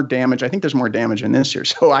there's more damage. I think there's more damage in this ear.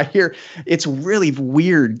 So I hear it's really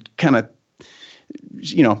weird kind of,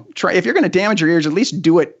 if you're going to damage your ears, at least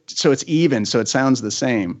do it so it's even, so it sounds the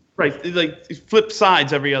same. Right, like flip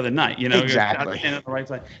sides every other night, you know. Exactly. You're on the right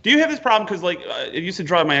side. Do you have this problem? Because like it used to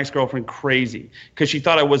drive my ex-girlfriend crazy because she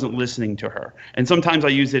thought I wasn't listening to her, and sometimes I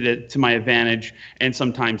use it to my advantage, and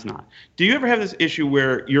sometimes not. Do you ever have this issue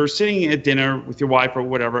where you're sitting at dinner with your wife or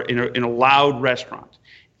whatever in a loud restaurant?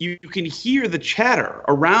 You can hear the chatter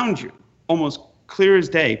around you almost clear as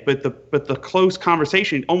day, but the close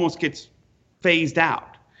conversation almost gets phased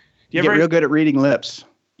out. You get real good at reading lips.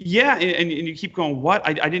 Yeah, and you keep going, what?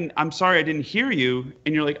 I'm sorry, I didn't hear you.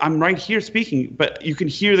 And you're like, I'm right here speaking, but you can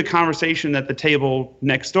hear the conversation that the table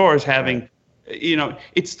next door is having. You know,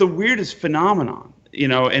 it's the weirdest phenomenon, you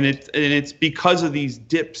know, and it's because of these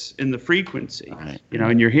dips in the frequency, you know,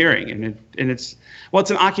 in your hearing. And it's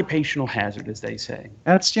an occupational hazard, as they say.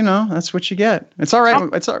 That's what you get. It's all right.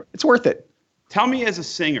 It's worth it. Tell me as a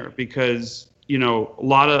singer, because you know, a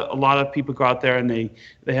lot of people go out there and they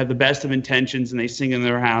have the best of intentions and they sing in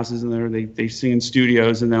their houses and they sing in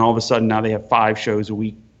studios, and then all of a sudden now they have 5 shows a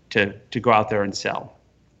week to go out there and sell.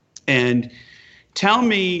 And tell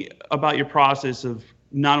me about your process of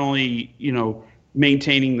not only, you know,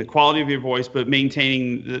 maintaining the quality of your voice, but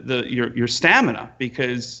maintaining your stamina,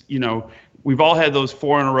 because, you know, we've all had those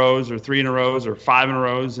 4 in a rows or 3 in a rows or 5 in a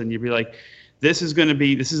rows, and you'd be like, this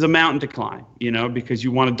is a mountain to climb, you know, because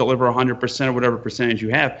you want to deliver 100% of whatever percentage you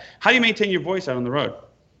have. How do you maintain your voice out on the road?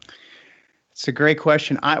 It's a great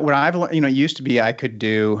question. What I've learned, you know, it used to be I could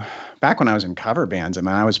do, back when I was in cover bands, I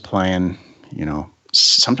mean, I was playing, you know,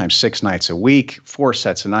 sometimes 6 nights a week, 4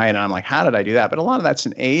 sets a night. And I'm like, how did I do that? But a lot of that's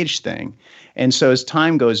an age thing. And so as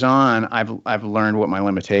time goes on, I've learned what my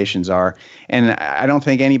limitations are. And I don't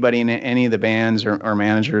think anybody in any of the bands or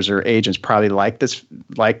managers or agents probably like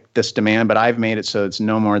this demand, but I've made it so it's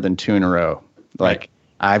no more than 2 in a row. Like,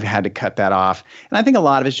 I've had to cut that off. And I think a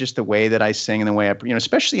lot of it's just the way that I sing and the way you know,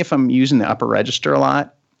 especially if I'm using the upper register a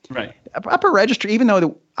lot. Right. Upper register, even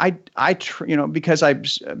though you know, because I've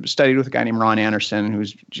studied with a guy named Ron Anderson,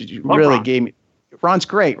 who's really gave me, Ron's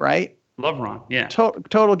great, right? Love Ron, yeah.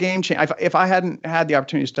 Total game changer. If I hadn't had the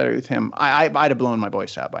opportunity to study with him, I'd have blown my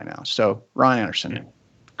voice out by now. So Ron Anderson,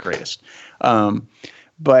 greatest.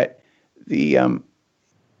 But the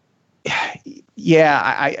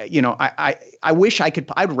I wish I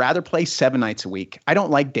could. I'd rather play 7 nights a week. I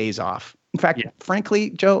don't like days off. In fact,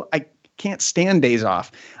 frankly, Joe, I can't stand days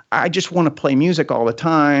off. I just want to play music all the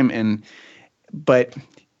time, but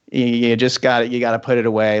you just got to put it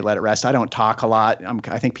away, let it rest. I don't talk a lot.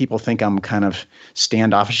 I think people think I'm kind of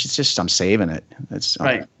standoffish. It's just I'm saving it. That's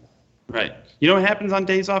right. You know what happens on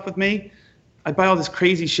days off with me? I buy all this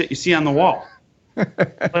crazy shit you see on the wall.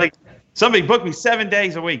 Like, somebody book me 7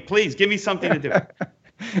 days a week, please. Give me something to do.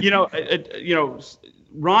 You know,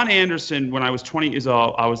 Ron Anderson, when I was 20 years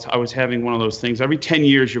old, I was having one of those things. Every 10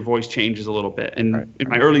 years, your voice changes a little bit. And in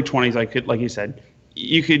my early 20s, I could, like you said,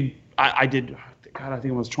 I did. God, I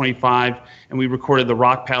think I was 25, and we recorded the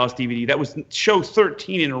Rock Palace DVD. That was show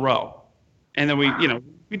 13 in a row. And then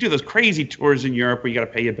we do those crazy tours in Europe where you got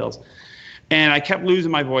to pay your bills. And I kept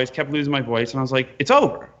losing my voice, and I was like, it's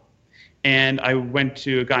over. And I went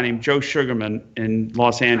to a guy named Joe Sugarman in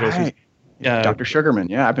Los Angeles. Right. Dr. Sugarman,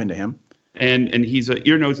 yeah, I've been to him. And he's an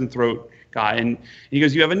ear, nose, and throat guy. And he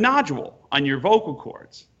goes, you have a nodule on your vocal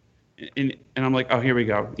cords. And I'm like, oh, here we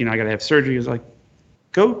go. You know, I got to have surgery. He was like,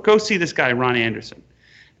 Go see this guy, Ron Anderson.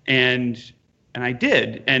 And I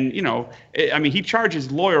did. And, you know, I mean, he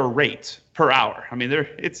charges lawyer rates per hour. I mean,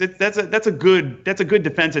 that's a good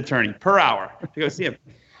defense attorney per hour to go see him.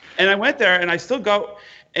 And I went there, and I still go,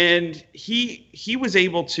 and he was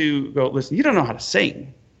able to go, listen, you don't know how to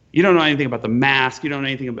sing. You don't know anything about the mask. You don't know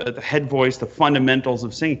anything about the head voice, the fundamentals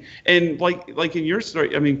of singing. And like in your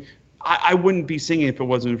story, I mean, I wouldn't be singing if it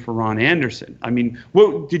wasn't for Ron Anderson. I mean,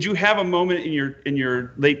 did you have a moment in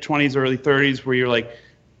your late 20s, early 30s where you're like,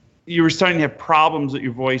 you were starting to have problems with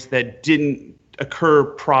your voice that didn't occur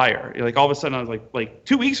prior? You're like, all of a sudden I was like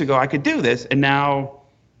 2 weeks ago I could do this, and now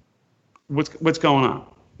what's going on?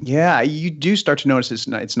 Yeah, you do start to notice it's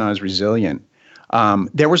not as resilient.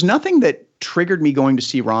 There was nothing that triggered me going to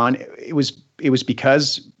see Ron. It was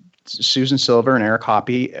because Susan Silver and Eric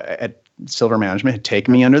Hoppy at Silver Management had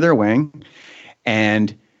taken me under their wing,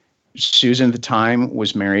 and Susan at the time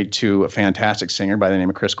was married to a fantastic singer by the name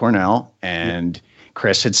of Chris Cornell, and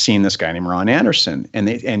Chris had seen this guy named Ron Anderson, and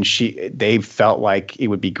they felt like it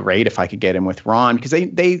would be great if I could get him with Ron, because I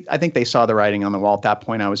think they saw the writing on the wall. At that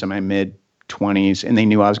point, I was in my mid-20s, and they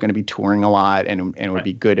knew I was going to be touring a lot, and it would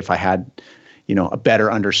be good if I had, you know, a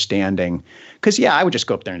better understanding. Because I would just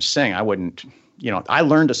go up there and sing. I wouldn't, you know, I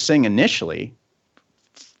learned to sing initially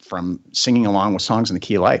from singing along with songs in the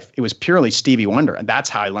key of life. It was purely Stevie Wonder, and that's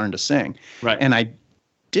how I learned to sing. Right. And I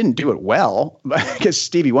didn't do it well because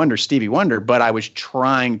Stevie Wonder, but I was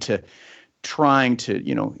trying to,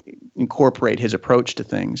 incorporate his approach to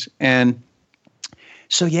things. And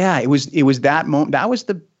so, yeah, it was that moment.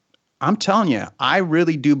 I'm telling you, I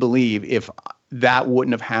really do believe if that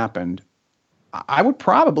wouldn't have happened, I would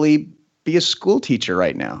probably be a school teacher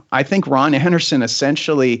right now. I think Ron Anderson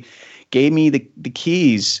essentially gave me the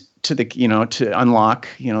keys to to unlock,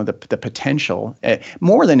 the potential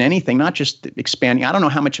more than anything, not just expanding. I don't know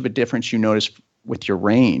how much of a difference you noticed with your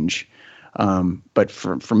range. But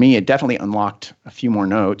for me, it definitely unlocked a few more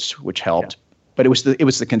notes, which helped. Yeah. But it was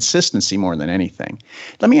the consistency more than anything.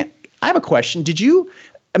 I have a question.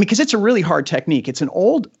 Because it's a really hard technique. It's an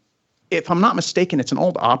old, if I'm not mistaken, it's an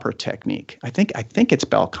old opera technique. I think it's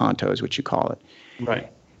bel canto is what you call it. Right.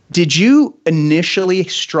 Did you initially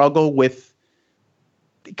struggle with,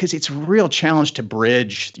 because it's a real challenge to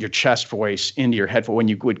bridge your chest voice into your head when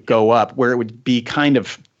you would go up, where it would be kind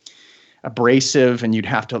of abrasive and you'd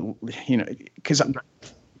have to, because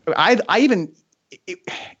I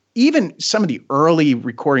even some of the early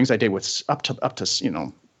recordings I did with up to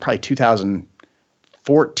probably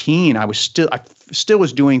 2014, I still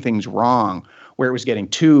was doing things wrong where it was getting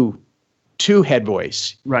too head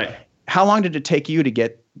voice. Right. How long did it take you to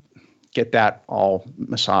get that all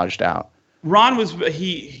massaged out? Ron was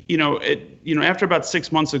after about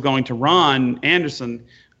 6 months of going to Ron Anderson,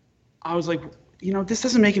 I was like, this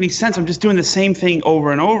doesn't make any sense. I'm just doing the same thing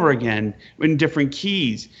over and over again in different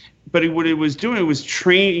keys. But what it was doing, it was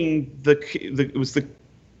training the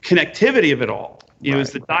connectivity of it all. It was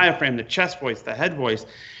the diaphragm, the chest voice, the head voice.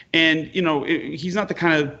 And, he's not the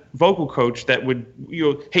kind of vocal coach that would,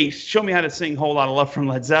 hey, show me how to sing Whole Lotta Love from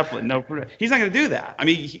Led Zeppelin. No, he's not going to do that. I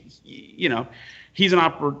mean, he's an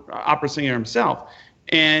opera singer himself.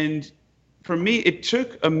 And for me, it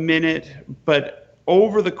took a minute, but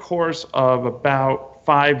over the course of about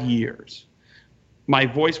 5 years, my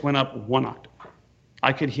voice went up 1 octave.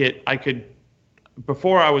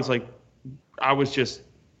 Before I was just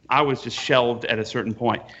shelved at a certain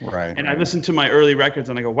point. Right. And I listened to my early records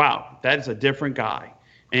and I go, wow, that is a different guy.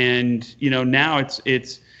 And, now it's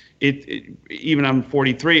even I'm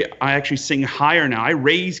 43, I actually sing higher now. I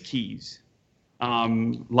raise keys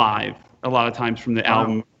live a lot of times from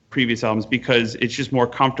the previous albums, because it's just more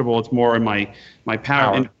comfortable. It's more in my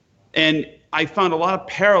power. And I found a lot of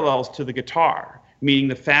parallels to the guitar, meaning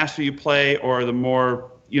the faster you play or the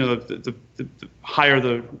more, the higher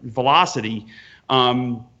the velocity,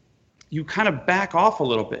 you kind of back off a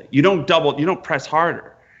little bit. You don't press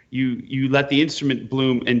harder. You let the instrument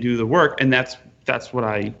bloom and do the work. And that's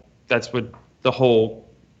what the whole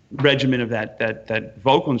regimen of that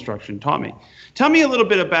vocal instruction taught me. Tell me a little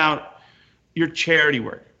bit about your charity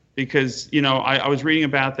work, because I was reading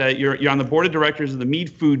about that. You're on the board of directors of the Mead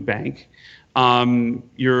Food Bank.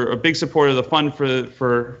 You're a big supporter of the Fund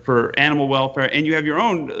for Animal Welfare, and you have your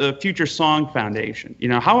own Future Song Foundation.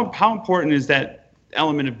 How important is that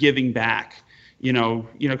element of giving back?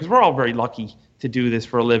 Because we're all very lucky to do this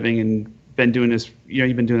for a living and been doing this.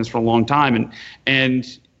 You've been doing this for a long time,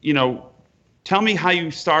 and tell me how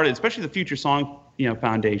you started, especially the Future Song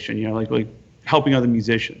Foundation. Like helping other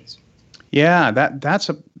musicians. Yeah, that's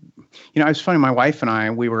a. It's funny. My wife and I,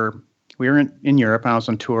 we were in Europe. I was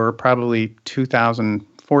on tour, probably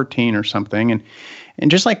 2014 or something, and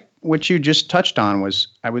just like what you just touched on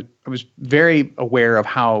I was very aware of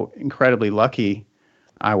how incredibly lucky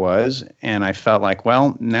I was, and I felt like,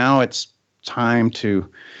 well, now it's time to,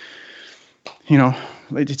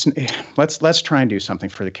 let's try and do something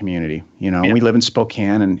for the community. Yeah. We live in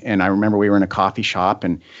Spokane, and I remember we were in a coffee shop,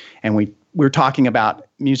 and we were talking about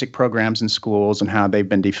music programs in schools and how they've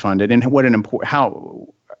been defunded, and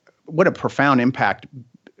what a profound impact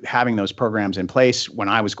having those programs in place when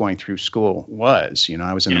I was going through school was.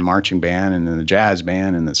 I was in the marching band and in the jazz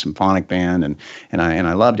band and the symphonic band, and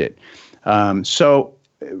I loved it. So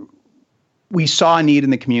we saw a need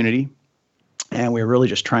in the community, and we were really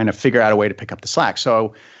just trying to figure out a way to pick up the slack.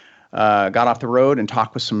 So got off the road and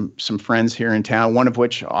talked with some friends here in town, one of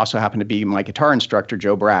which also happened to be my guitar instructor,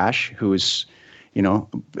 Joe Brash, who was,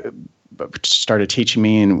 started teaching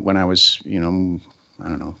me when I was,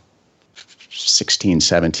 16,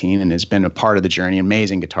 17, and has been a part of the journey.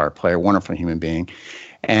 Amazing guitar player, wonderful human being.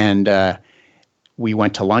 And we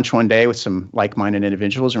went to lunch one day with some like-minded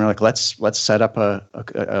individuals, and we're like, let's set up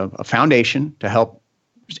a foundation to help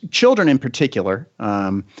children in particular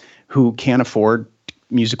who can't afford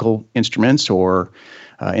musical instruments or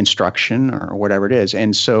instruction or whatever it is.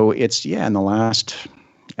 And so it's, in the last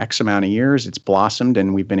X amount of years, it's blossomed,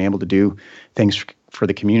 and we've been able to do things for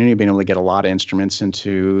the community, being able to get a lot of instruments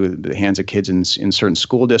into the hands of kids in certain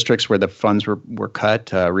school districts where the funds were cut.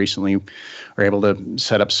 Recently, we're able to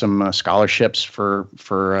set up some scholarships for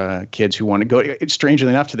kids who want to go. Strangely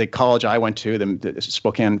enough, to the college I went to, the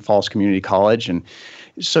Spokane Falls Community College, and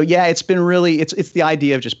so yeah, it's been really it's the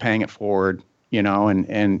idea of just paying it forward,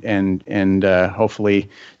 and hopefully,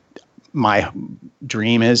 my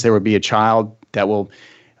dream is there would be a child that will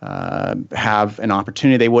have an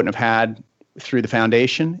opportunity they wouldn't have had through the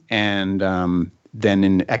foundation, and then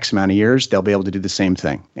in X amount of years they'll be able to do the same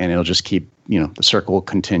thing, and it'll just keep, the circle will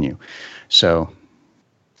continue. So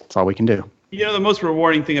that's all we can do. The most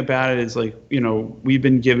rewarding thing about it is, like, we've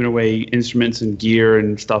been giving away instruments and gear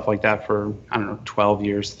and stuff like that for, 12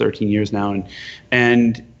 years, 13 years now,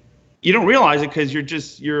 and you don't realize it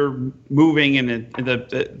because you're moving, and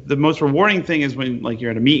the most rewarding thing is when, like,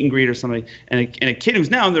 you're at a meet and greet or something, and a kid who's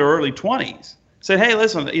now in their early 20s said, "Hey,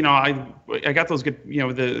 listen, I got those good,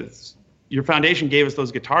 your foundation gave us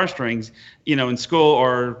those guitar strings, in school,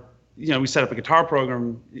 or we set up a guitar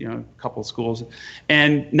program, a couple of schools,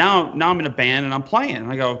 and now I'm in a band and I'm playing."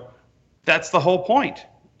 And I go, "That's the whole point."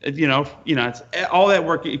 It's all that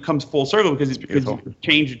work. It comes full circle because you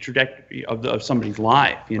change the trajectory of somebody's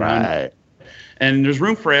life. Right. And there's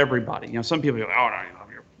room for everybody. Some people are like, "Oh no,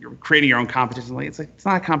 you're creating your own competition." Like, it's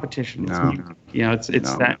not a competition.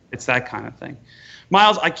 It's that kind of thing.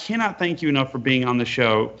 Miles, I cannot thank you enough for being on the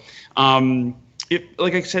show.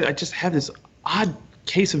 Like I said, I just have this odd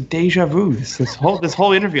case of deja vu. This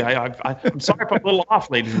whole interview. I'm sorry if I'm a little off,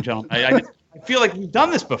 ladies and gentlemen. I feel like we've done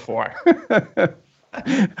this before.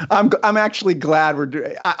 I'm actually glad we're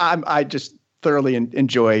doing. I just thoroughly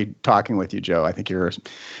enjoy talking with you, Joe. I think you're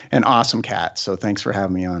an awesome cat. So thanks for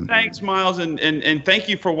having me on. Thanks, Miles, and thank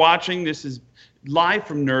you for watching. This is live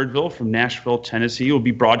from Nerdville, from Nashville, Tennessee. We'll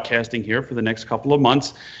be broadcasting here for the next couple of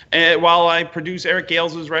months while I produce Eric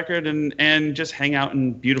Gales' record and just hang out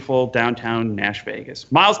in beautiful downtown Nash Vegas.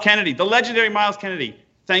 Miles Kennedy, the legendary Miles Kennedy.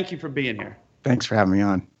 Thank you for being here. Thanks for having me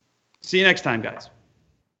on. See you next time, guys.